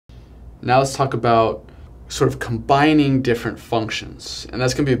Now let's talk about sort of combining different functions. And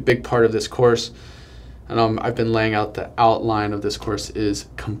that's going to be a big part of this course. And I've been laying out the outline of this course is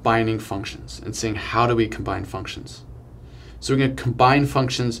combining functions and seeing how do we combine functions. So we're going to combine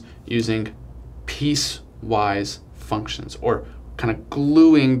functions using piecewise functions, or kind of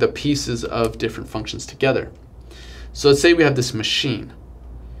gluing the pieces of different functions together. So let's say we have this machine,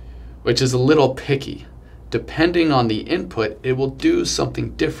 which is a little picky. Depending on the input, it will do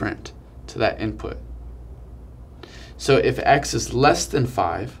something different to that input. So if x is less than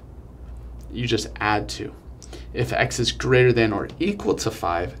 5, you just add 2. If x is greater than or equal to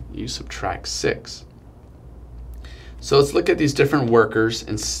 5, you subtract 6. So let's look at these different workers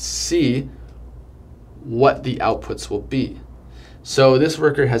and see what the outputs will be. So this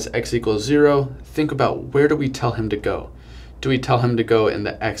worker has x equals 0. Think about, where do we tell him to go? Do we tell him to go in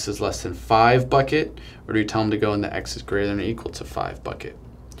the x is less than 5 bucket, or do we tell him to go in the x is greater than or equal to 5 bucket?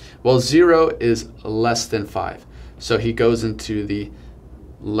 Well, 0 is less than 5, so he goes into the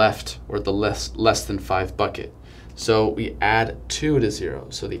left, or the less than 5 bucket. So we add 2 to 0,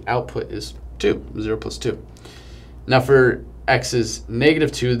 so the output is 2, 0 plus 2. Now for x is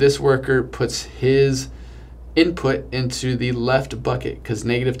negative 2, this worker puts his input into the left bucket because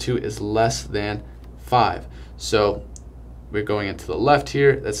negative 2 is less than 5. So we're going into the left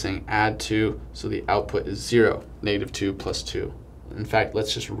here. That's saying add 2, so the output is 0, negative 2 plus 2. In fact,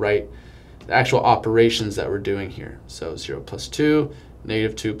 let's just write the actual operations that we're doing here. So 0 plus 2,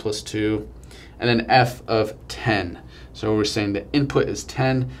 negative 2 plus 2, and then f of 10. So we're saying the input is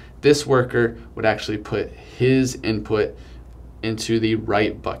 10. This worker would actually put his input into the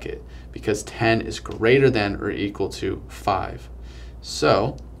right bucket because 10 is greater than or equal to 5.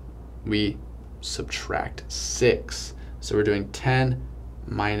 So we subtract 6. So we're doing 10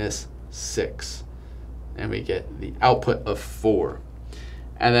 minus 6, and we get the output of 4.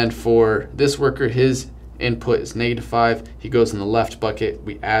 And then for this worker, his input is negative 5. He goes in the left bucket.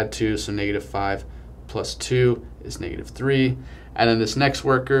 We add 2, so negative 5 plus 2 is negative 3. And then this next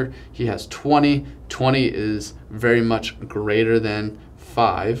worker, he has 20. 20 is very much greater than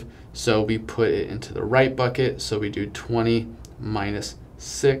 5, so we put it into the right bucket. So we do 20 minus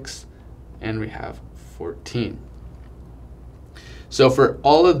 6, and we have 14. So for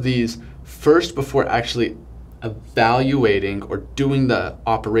all of these, first, before actually evaluating or doing the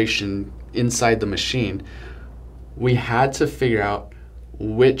operation inside the machine, we had to figure out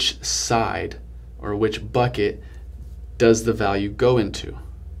which side or which bucket does the value go into.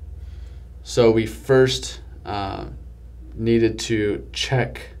 So we first needed to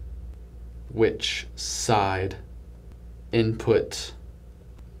check which side input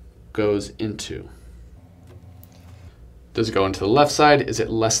goes into. Does it go into the left side? Is it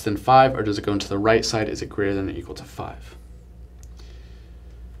less than 5? Or does it go into the right side? Is it greater than or equal to 5?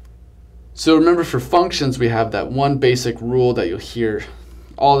 So remember, for functions, we have that one basic rule that you'll hear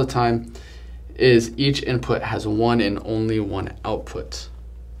all the time, is each input has one and only one output.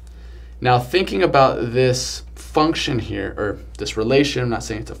 Now thinking about this function here, or this relation, I'm not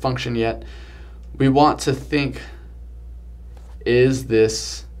saying it's a function yet, we want to think, is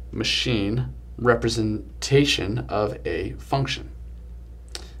this machine representation of a function?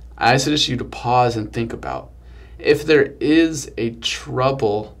 I suggest you to pause and think about, if there is a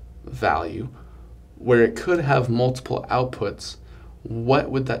trouble value where it could have multiple outputs, what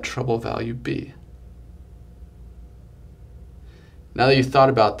would that trouble value be? Now that you've thought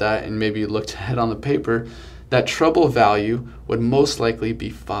about that and maybe you looked ahead on the paper, that trouble value would most likely be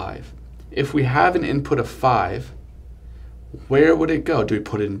 5. If we have an input of 5, where would it go? Do we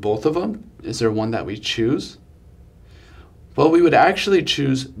put it in both of them? Is there one that we choose? Well, we would actually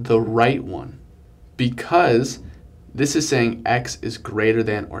choose the right one, because this is saying x is greater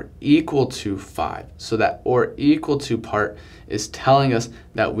than or equal to 5. So that or equal to part is telling us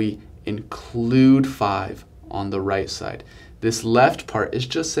that we include 5 on the right side. This left part is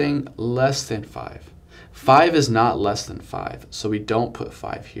just saying less than 5. 5 is not less than 5, so we don't put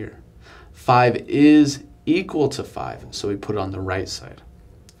 5 here. 5 is equal to 5, so we put it on the right side.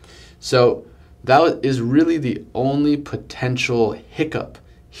 So that is really the only potential hiccup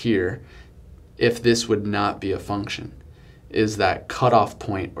here if this would not be a function, is that cutoff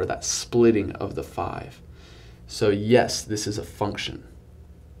point or that splitting of the 5. So yes, this is a function.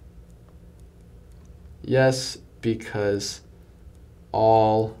 Yes, because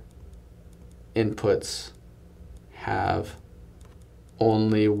all inputs have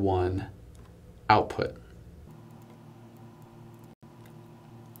only one output.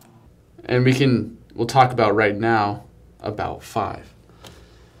 And we'll talk about right now about 5.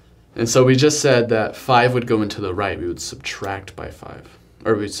 And so we just said that 5 would go into the right. We would subtract by 5.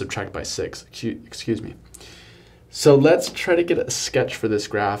 or we subtract by 6, excuse me. So let's try to get a sketch for this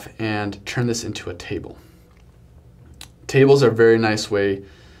graph and turn this into a table. Tables are a very nice way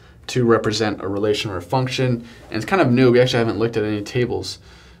to represent a relation or a function, and it's kind of new. We actually haven't looked at any tables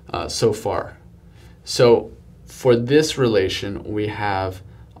so far. So for this relation, we have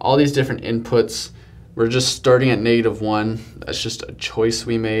all these different inputs. We're just starting at -1. That's just a choice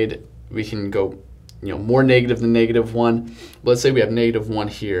we made. We can go more negative than -1. Let's say we have -1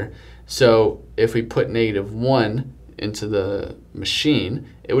 here. So if we put -1 into the machine,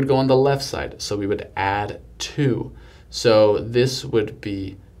 it would go on the left side. So we would add 2. So this would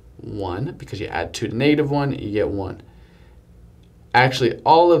be 1, because you add 2 to -1, you get 1. Actually,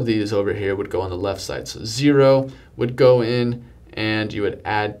 all of these over here would go on the left side. So 0 would go in, and you would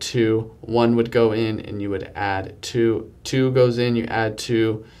add 2. 1 would go in, and you would add 2. 2 goes in, you add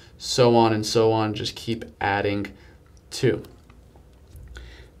 2, so on and so on. Just keep adding 2.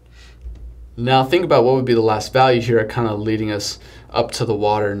 Now think about what would be the last value here, kind of leading us up to the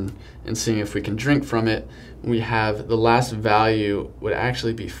water and seeing if we can drink from it. We have the last value would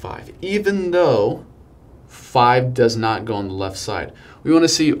actually be 5, even though 5 does not go on the left side. We want to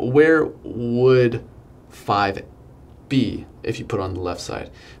see where would 5 be if you put it on the left side,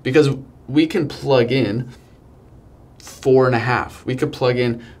 because we can plug in 4.5. We could plug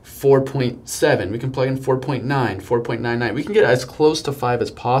in 4.7. We can plug in 4.9, 4.99. We can get as close to 5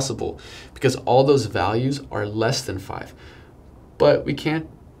 as possible because all those values are less than 5. But we can't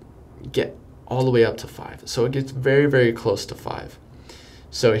get all the way up to 5. So it gets very, very close to 5.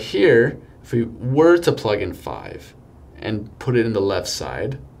 So here, if we were to plug in 5 and put it in the left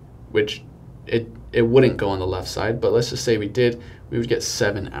side, which it wouldn't go on the left side, but let's just say we did, we would get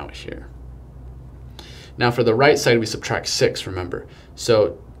 7 out here. Now for the right side, we subtract 6, remember.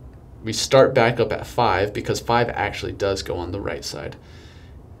 So we start back up at 5 because 5 actually does go on the right side.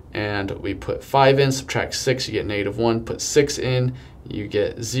 And we put 5 in, subtract 6, you get -1. Put 6 in, you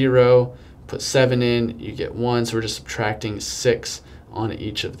get 0. Put 7 in, you get 1. So we're just subtracting 6 on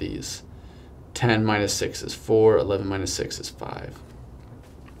each of these. 10 minus 6 is 4. 11 minus 6 is 5.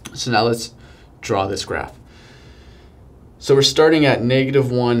 So now let's draw this graph. So we're starting at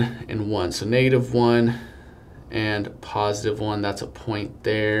 -1 and 1. So -1 and +1, that's a point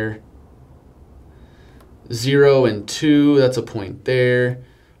there. 0 and 2, that's a point there.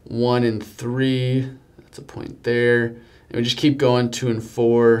 1 and 3, that's a point there. And we just keep going, 2 and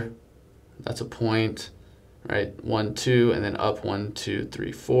 4, that's a point, right? 1, 2, and then up 1, 2,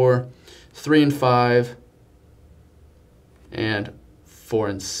 3, 4. 3 and 5, and 4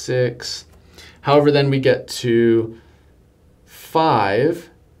 and 6. However, then we get to 5,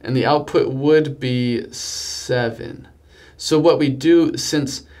 and the output would be 7. So what we do,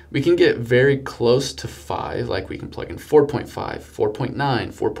 since we can get very close to 5, like we can plug in 4.5,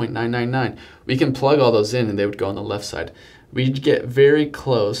 4.9, 4.999. We can plug all those in and they would go on the left side. We get very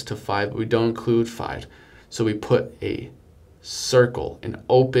close to 5, but we don't include 5. So we put a circle, an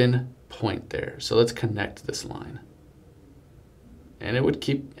open point there. So let's connect this line. And it would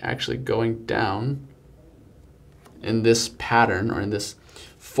keep actually going down in this pattern or in this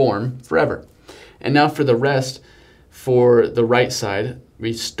form forever. And now for the rest, for the right side,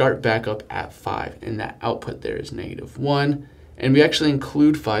 we start back up at 5, and that output there is -1, and we actually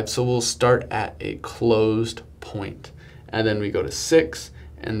include 5, so we'll start at a closed point, and then we go to 6,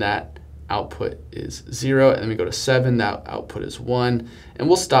 and that output is 0, and then we go to 7, that output is 1, and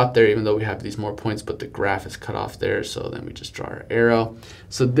we'll stop there even though we have these more points, but the graph is cut off there, so then we just draw our arrow.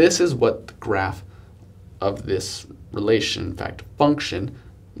 So this is what the graph of this relation, in fact function,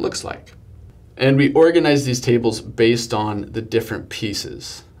 looks like. And we organize these tables based on the different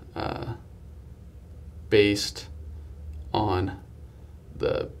pieces, based on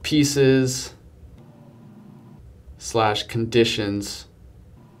the pieces / conditions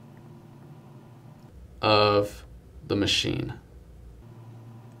of the machine.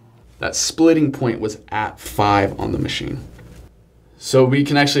 That splitting point was at 5 on the machine. So we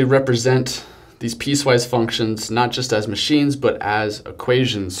can actually represent these piecewise functions not just as machines, but as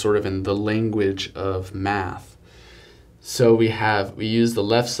equations, sort of in the language of math. So we use the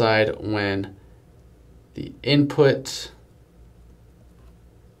left side when the input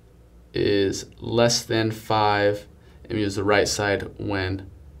is less than 5, and we use the right side when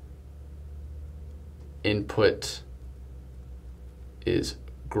input is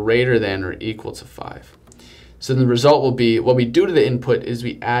greater than or equal to 5. So the result will be, what we do to the input is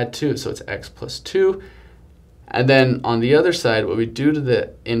we add 2, so it's x plus 2. And then on the other side, what we do to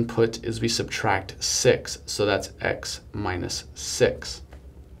the input is we subtract 6, so that's x minus 6.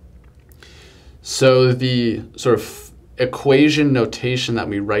 So the sort of equation notation that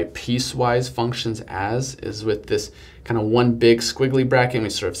we write piecewise functions as is with this kind of one big squiggly bracket, and we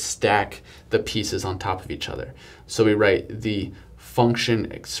sort of stack the pieces on top of each other. So we write the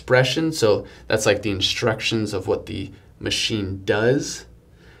function expression, so that's like the instructions of what the machine does.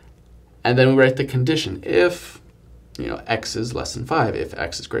 And then we write the condition, if x is less than 5, if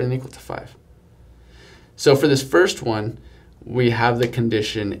x is greater than or equal to 5. So for this first one, we have the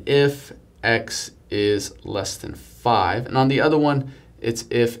condition if x is less than 5, and on the other one, it's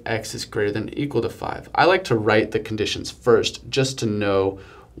if x is greater than or equal to 5. I like to write the conditions first just to know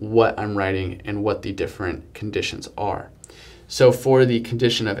what I'm writing and what the different conditions are. So for the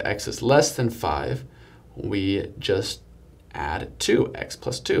condition of x is less than 5, we just add 2, x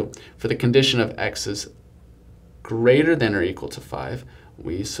plus 2. For the condition of x is greater than or equal to 5,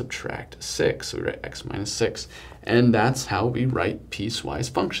 we subtract 6. So we write x minus 6. And that's how we write piecewise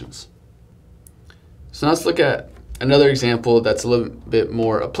functions. So now let's look at another example that's a little bit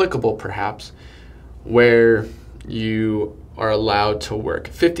more applicable, perhaps, where you are allowed to work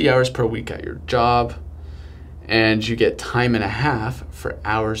 50 hours per week at your job, and you get time and a half for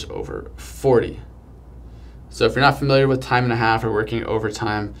hours over 40. So if you're not familiar with time and a half or working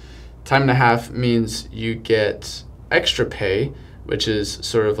overtime, time and a half means you get extra pay, which is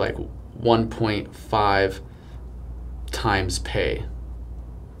sort of like 1.5 times pay.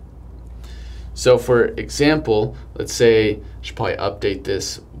 So for example, let's say, I should probably update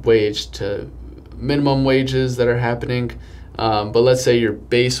this wage to minimum wages that are happening, but let's say your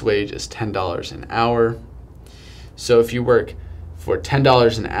base wage is $10 an hour. So if you work for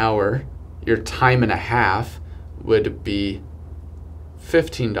 $10 an hour, your time and a half would be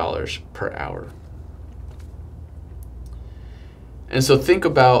 $15 per hour. And so think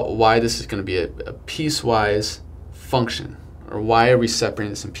about why this is going to be a piecewise function, or why are we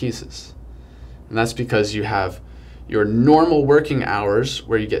separating this in pieces? And that's because you have your normal working hours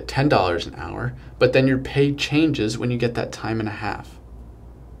where you get $10 an hour, but then your pay changes when you get that time and a half.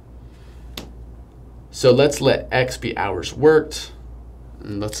 So let's let x be hours worked,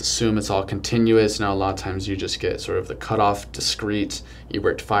 and let's assume it's all continuous. Now a lot of times you just get sort of the cutoff discrete. You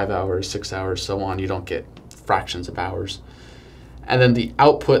worked 5 hours, 6 hours, so on. You don't get fractions of hours. And then the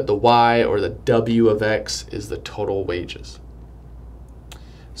output, the y or the w of x, is the total wages.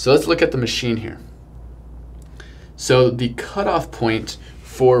 So let's look at the machine here. So the cutoff point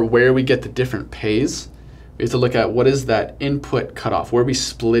for where we get the different pays, we have to look at what is that input cutoff. Where are we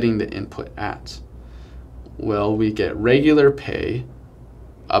splitting the input at? Well, we get regular pay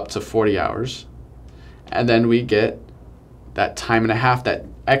up to 40 hours, and then we get that time and a half, that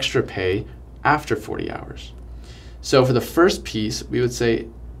extra pay after 40 hours. So for the first piece, we would say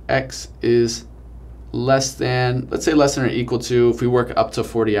x is less than, let's say less than or equal to, if we work up to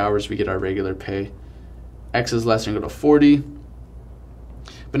 40 hours, we get our regular pay. X is less than or equal to 40.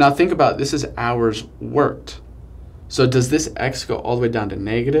 But now think about, this is hours worked. So does this x go all the way down to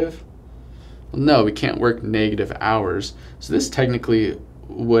negative? Well, no, we can't work negative hours. So this technically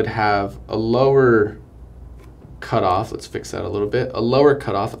would have a lower cutoff. Let's fix that a little bit. A lower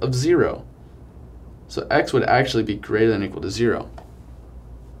cutoff of 0. So x would actually be greater than or equal to 0.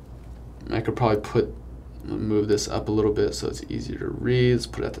 I could probably move this up a little bit so it's easier to read. Let's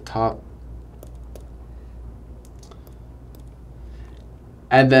put it at the top.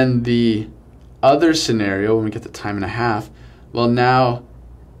 And then the other scenario, when we get the time and a half, well, now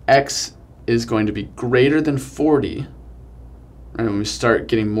x is going to be greater than 40. Right? When we start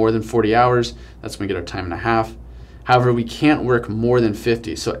getting more than 40 hours, that's when we get our time and a half. However, we can't work more than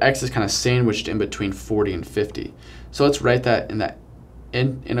 50. So x is kind of sandwiched in between 40 and 50. So let's write that in that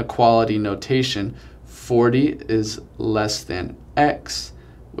inequality notation. 40 is less than x,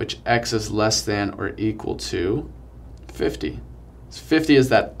 which x is less than or equal to 50. So 50 is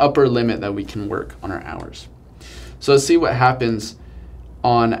that upper limit that we can work on our hours. So let's see what happens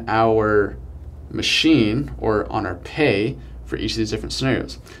on our machine or on our pay for each of these different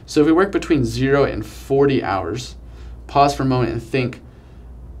scenarios. So if we work between 0 and 40 hours, pause for a moment and think,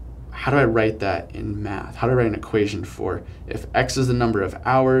 how do I write that in math? How do I write an equation for if x is the number of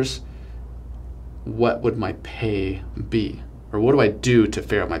hours, what would my pay be? Or what do I do to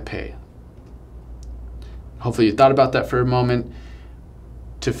figure out my pay? Hopefully you thought about that for a moment.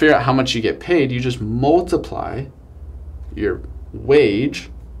 To figure out how much you get paid, you just multiply your wage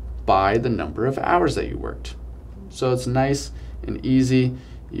by the number of hours that you worked. So it's nice and easy.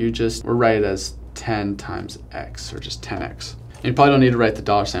 You just write it as 10 times x, or just 10x. And you probably don't need to write the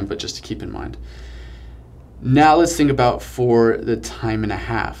dollar sign, but just to keep in mind. Now let's think about for the time and a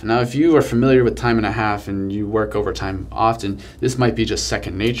half. Now if you are familiar with time and a half and you work overtime often, this might be just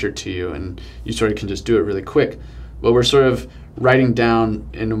second nature to you and you sort of can just do it really quick. but we're sort of writing down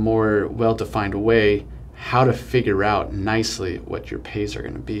in a more well-defined way how to figure out nicely what your pays are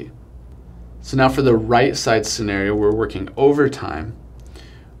going to be. So now for the right side scenario, we're working overtime.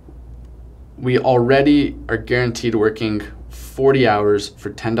 We already are guaranteed working 40 hours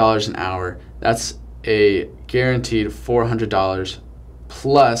for $10 an hour. That's a guaranteed $400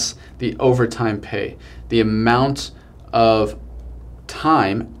 plus the overtime pay, the amount of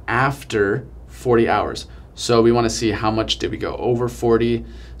time after 40 hours. So we want to see how much did we go over 40.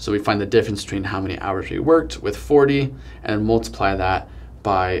 So we find the difference between how many hours we worked with 40 and multiply that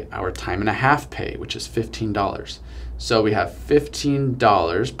by our time and a half pay, which is $15. So we have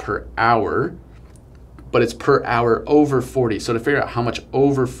 $15 per hour, but it's per hour over 40. So to figure out how much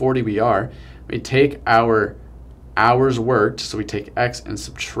over 40 we are, we take our hours worked, so we take X and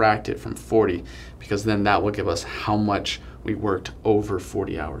subtract it from 40, because then that will give us how much we worked over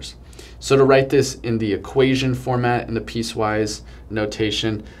 40 hours. So to write this in the equation format, in the piecewise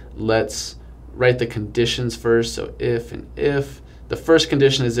notation, let's write the conditions first. So if and if. The first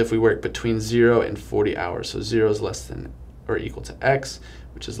condition is if we work between 0 and 40 hours. So 0 is less than or equal to X,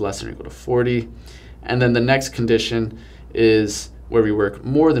 which is less than or equal to 40. And then the next condition is where we work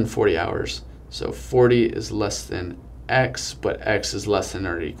more than 40 hours. So 40 is less than X, but X is less than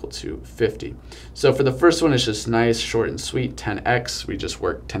or equal to 50. So for the first one, it's just nice, short and sweet, 10X. We just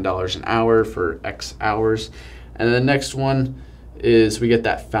work $10 an hour for X hours. And then the next one is we get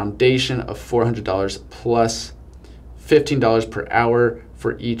that foundation of $400 plus $15 per hour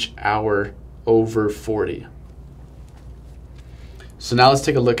for each hour over 40. So now let's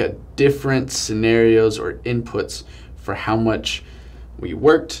take a look at different scenarios or inputs for how much we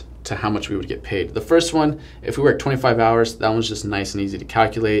worked to how much we would get paid. The first one, if we work 25 hours, that one's just nice and easy to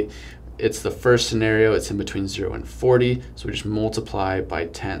calculate. It's the first scenario, it's in between 0 and 40, so we just multiply by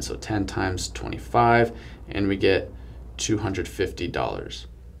 10. So 10 times 25, and we get $250.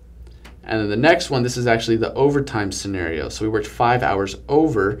 And then the next one, this is actually the overtime scenario. So we worked 5 hours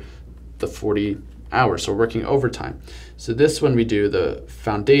over the 40 hours, so we're working overtime. So this one we do the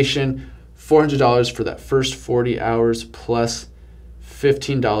foundation, $400 for that first 40 hours plus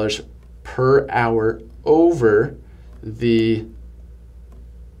 $15 per hour over the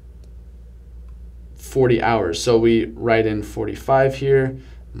 40 hours. So we write in 45 here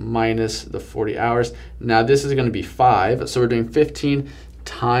minus the 40 hours. Now this is going to be 5. So we're doing 15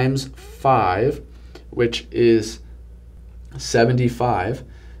 times 5, which is 75.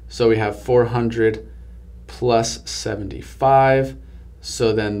 So we have 400 plus 75.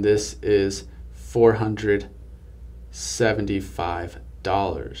 So then this is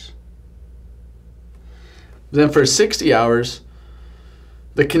 $475. Then for 60 hours,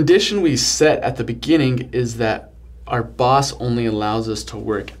 the condition we set at the beginning is that our boss only allows us to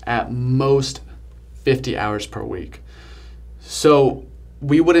work at most 50 hours per week. So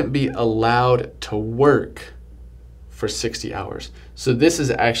we wouldn't be allowed to work for 60 hours. So this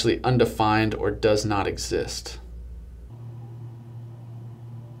is actually undefined or does not exist.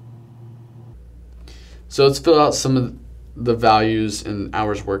 So let's fill out some of the values and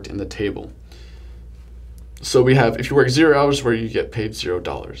hours worked in the table. So we have, if you work 0 hours, where you get paid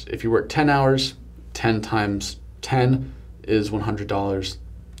 $0. If you work 10 hours, 10 times 10 is $100.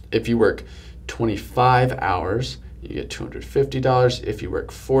 If you work 25 hours, you get $250. If you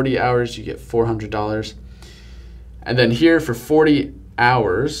work 40 hours, you get $400. And then here for 40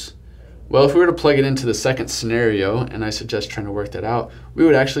 hours, well, if we were to plug it into the second scenario, and I suggest trying to work that out, we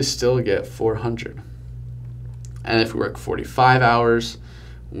would actually still get 400. And if we work 45 hours,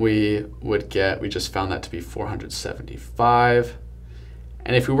 we just found that to be 475.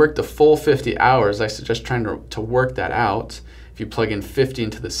 And if we work the full 50 hours, I suggest trying to work that out. If you plug in 50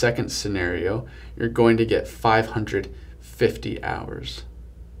 into the second scenario, you're going to get 550 hours.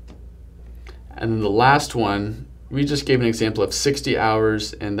 And then the last one, we just gave an example of 60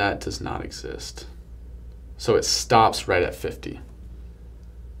 hours, and that does not exist. So it stops right at 50.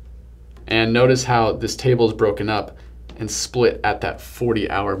 And notice how this table is broken up and split at that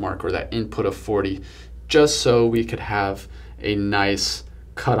 40-hour mark, or that input of 40, just so we could have a nice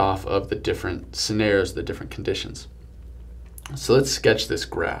cutoff of the different scenarios, the different conditions. So let's sketch this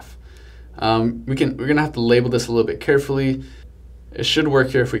graph. We're gonna have to label this a little bit carefully. It should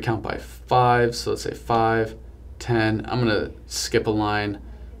work here if we count by 5. So let's say 5, 10. I'm gonna skip a line.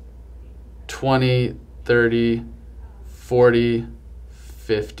 20, 30, 40,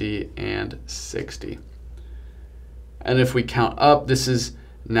 50, and 60. And if we count up, this is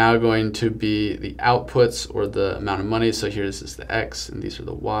now going to be the outputs, or the amount of money. So here this is the X and these are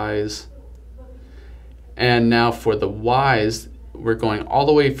the Y's. And now for the Y's, we're going all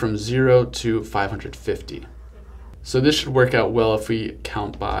the way from 0 to 550. So this should work out well if we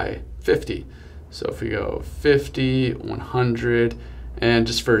count by 50. So if we go 50, 100, and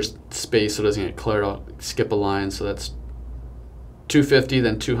just for space so it doesn't get cluttered, I'll skip a line. So that's 250,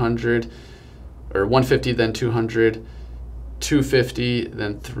 then 200, or 150, then 200, 250,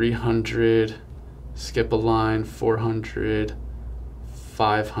 then 300, skip a line, 400,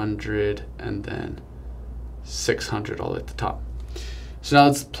 500, and then 600 all at the top. So now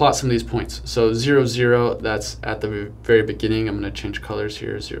let's plot some of these points. So 0, 0, that's at the very beginning. I'm going to change colors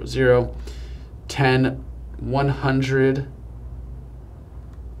here, 0, 0. 10, 100.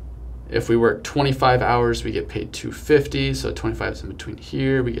 If we work 25 hours, we get paid $250. So 25 is in between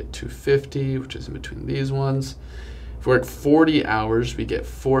here. We get $250, which is in between these ones. If we work 40 hours, we get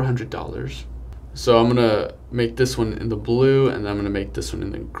 $400. So I'm going to make this one in the blue, and then I'm going to make this one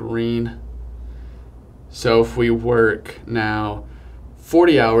in the green. So if we work now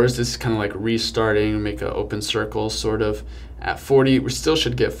 40 hours, this is kind of like restarting, make an open circle sort of. At 40, we still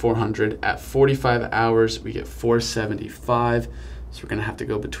should get 400. At 45 hours, we get 475. So we're gonna have to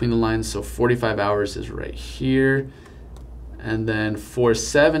go between the lines. So 45 hours is right here. And then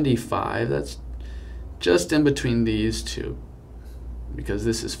 475, that's just in between these two, because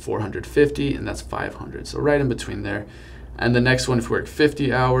this is 450 and that's 500. So right in between there. And the next one, if we work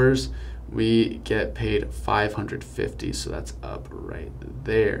 50 hours, we get paid 550, so that's up right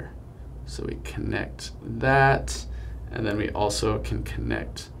there. So we connect that, and then we also can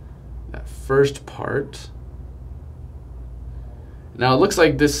connect that first part. Now it looks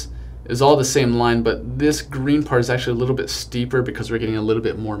like this is all the same line, but this green part is actually a little bit steeper because we're getting a little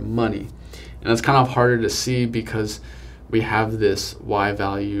bit more money. And it's kind of harder to see because we have this y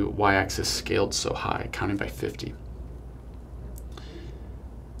value, y-axis scaled so high, counting by 50.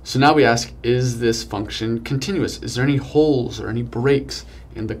 So now we ask, is this function continuous? Is there any holes or any breaks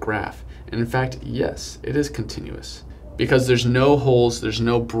in the graph? And in fact, yes, it is continuous because there's no holes, there's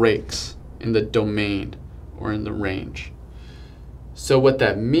no breaks in the domain or in the range. So what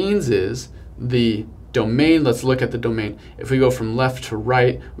that means is the domain, let's look at the domain. If we go from left to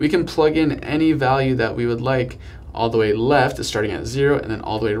right, we can plug in any value that we would like. All the way left is starting at 0, and then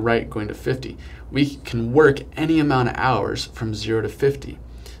all the way to right going to 50. We can work any amount of hours from 0 to 50.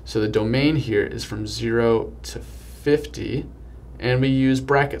 So the domain here is from 0 to 50, and we use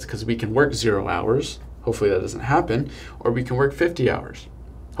brackets because we can work 0 hours, hopefully that doesn't happen, or we can work 50 hours,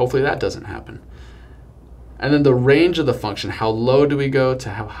 hopefully that doesn't happen. And then the range of the function, how low do we go to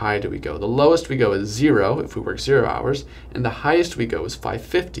how high do we go? The lowest we go is 0 if we work 0 hours, and the highest we go is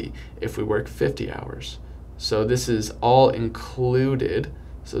 550 if we work 50 hours. So this is all included,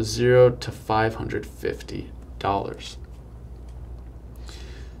 so 0 to $550.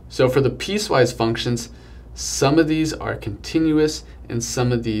 So for the piecewise functions, some of these are continuous and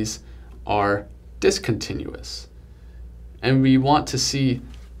some of these are discontinuous. And we want to see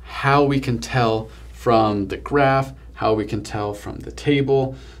how we can tell from the graph, how we can tell from the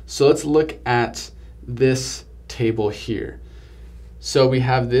table. So let's look at this table here. So we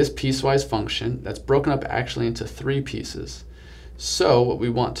have this piecewise function that's broken up actually into 3 pieces. So what we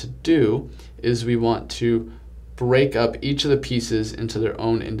want to do is we want to break up each of the pieces into their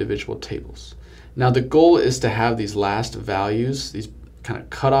own individual tables. Now the goal is to have these last values, these kind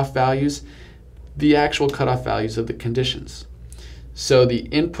of cutoff values, the actual cutoff values of the conditions. So the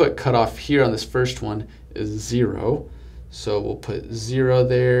input cutoff here on this first one is 0. So we'll put 0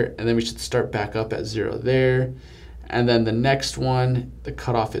 there, and then we should start back up at 0 there. And then the next one, the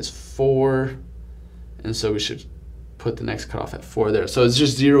cutoff is 4, and so we should put the next cutoff at 4 there. So it's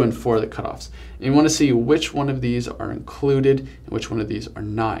just 0 and 4 are the cutoffs. And you want to see which one of these are included and which one of these are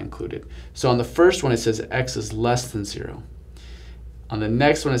not included. So on the first one it says x is less than 0. On the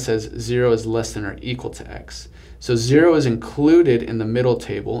next one it says 0 is less than or equal to x. So 0 is included in the middle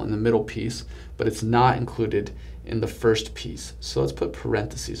table, in the middle piece, but it's not included in the first piece. So let's put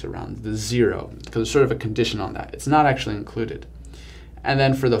parentheses around the 0 because there's sort of a condition on that. It's not actually included. And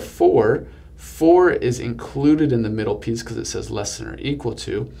then for the 4, 4 is included in the middle piece because it says less than or equal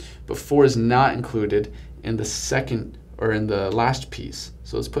to, but 4 is not included in the second or in the last piece.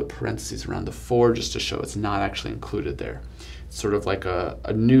 So let's put parentheses around the 4 just to show it's not actually included there. It's sort of like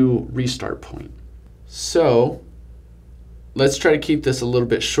a new restart point. So let's try to keep this a little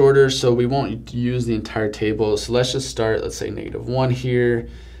bit shorter so we won't use the entire table. So let's just start, let's say -1 here,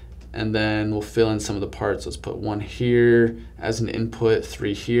 and then we'll fill in some of the parts. Let's put 1 here as an input,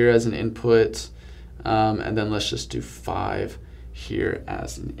 3 here as an input, and then let's just do 5 here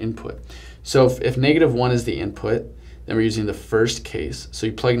as an input. So if -1 is the input, then we're using the first case. So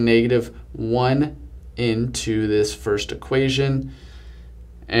you plug -1 into this first equation,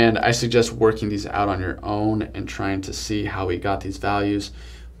 And I suggest working these out on your own and trying to see how we got these values.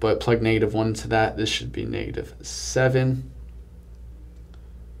 But plug -1 into that, this should be -7.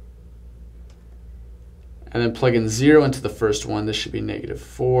 And then plug in 0 into the first one, this should be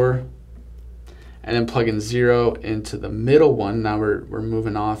 -4. And then plug in 0 into the middle one. Now we're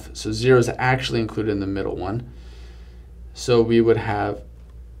moving off. So 0 is actually included in the middle one. So we would have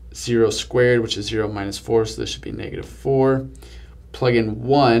 0 squared, which is 0 minus 4, so this should be -4. Plug in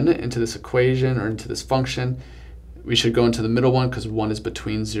 1 into this equation or into this function. We should go into the middle one because 1 is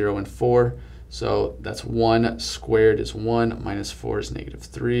between 0 and 4. So that's 1 squared is 1, minus 4 is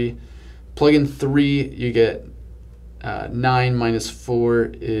 -3. Plug in 3, you get 9 minus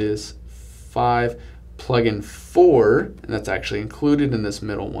 4 is 5. Plug in 4, and that's actually included in this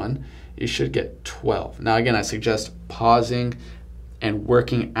middle one, you should get 12. Now again, I suggest pausing and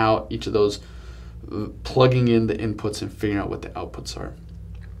working out each of those, plugging in the inputs and figuring out what the outputs are.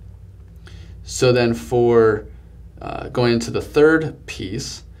 So then for going into the third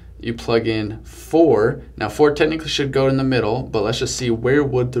piece, you plug in 4. Now 4 technically should go in the middle, but let's just see where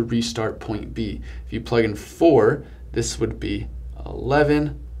would the restart point be. If you plug in 4, this would be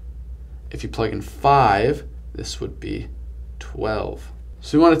 11. If you plug in 5, this would be 12.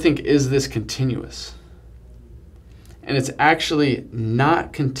 So we want to think, is this continuous? And it's actually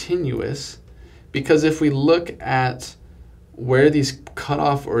not continuous, because if we look at where these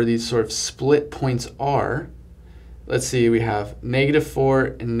cutoff or these sort of split points are, let's see, we have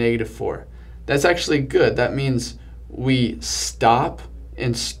 -4 and -4. That's actually good. That means we stop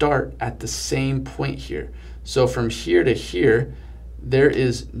and start at the same point here. So from here to here, there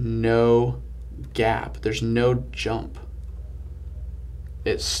is no gap. There's no jump.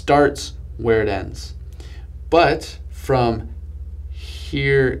 It starts where it ends. But from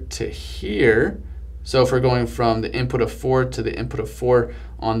here to here, so if we're going from the input of 4 to the input of 4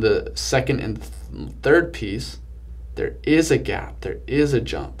 on the second and third piece, there is a gap, there is a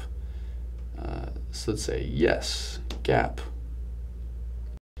jump. So let's say yes, gap.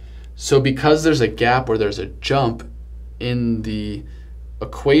 So because there's a gap or there's a jump in the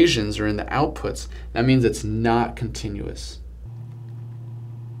equations or in the outputs, that means it's not continuous.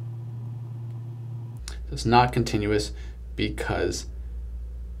 It's not continuous because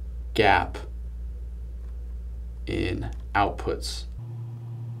gap in outputs.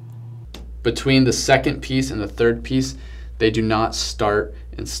 Between the second piece and the third piece, they do not start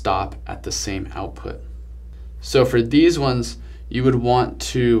and stop at the same output. So for these ones, you would want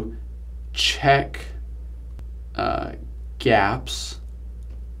to check gaps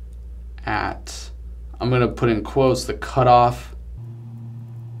at, I'm going to put in quotes, the cutoff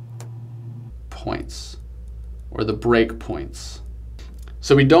points or the break points.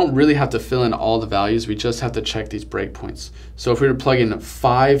 So we don't really have to fill in all the values, we just have to check these breakpoints. So if we were to plug in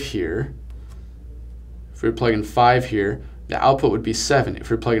 5 here, the output would be 7. If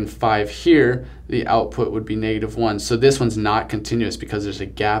we plug in 5 here, the output would be -1. So this one's not continuous because there's a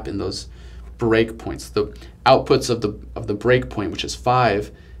gap in those breakpoints. The outputs of the breakpoint, which is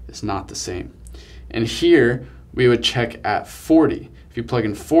 5, is not the same. And here we would check at 40. If you plug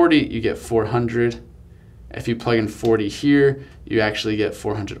in 40, you get 400. If you plug in 40 here, you actually get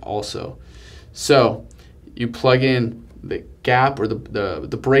 400 also. So you plug in the gap or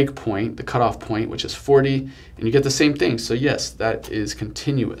the break point, the cutoff point, which is 40, and you get the same thing. So yes, that is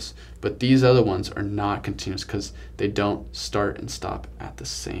continuous. But these other ones are not continuous because they don't start and stop at the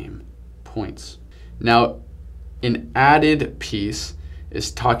same points. Now, an added piece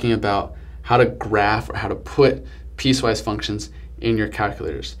is talking about how to graph or how to put piecewise functions in your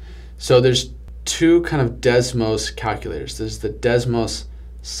calculators. So there's two kind of Desmos calculators. There's the Desmos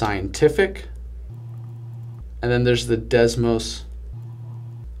Scientific, and then there's the Desmos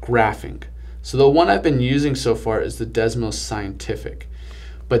Graphing. So the one I've been using so far is the Desmos Scientific.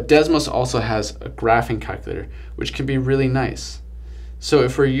 But Desmos also has a graphing calculator, which can be really nice. So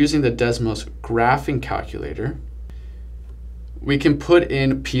if we're using the Desmos Graphing calculator, we can put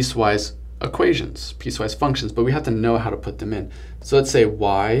in piecewise equations, piecewise functions, but we have to know how to put them in. So let's say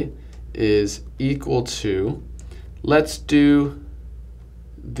y is equal to, let's do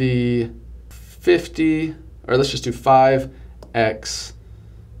the 50, or let's just do 5x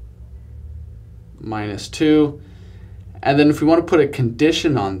minus 2. And then if we want to put a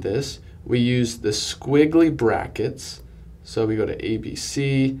condition on this, we use the squiggly brackets. So we go to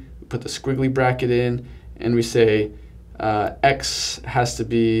ABC, we put the squiggly bracket in, and we say x has to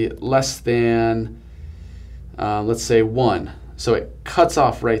be less than, let's say 1. So it cuts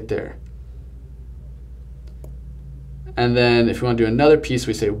off right there. And then if we want to do another piece,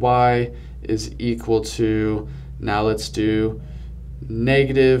 we say y is equal to, now let's do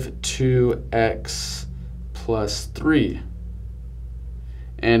negative 2x plus 3.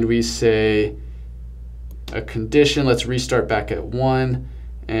 And we say a condition, let's restart back at 1,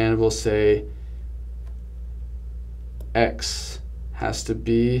 and we'll say x has to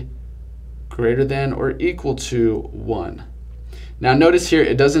be greater than or equal to 1. Now notice here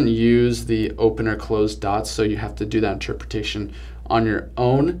it doesn't use the open or closed dots, so you have to do that interpretation on your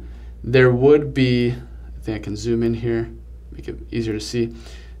own. There would be, I think I can zoom in here, make it easier to see.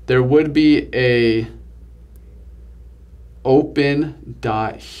 There would be a open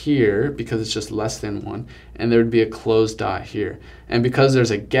dot here because it's just less than 1, and there would be a closed dot here. And because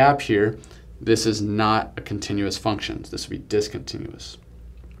there's a gap here, this is not a continuous function. This would be discontinuous.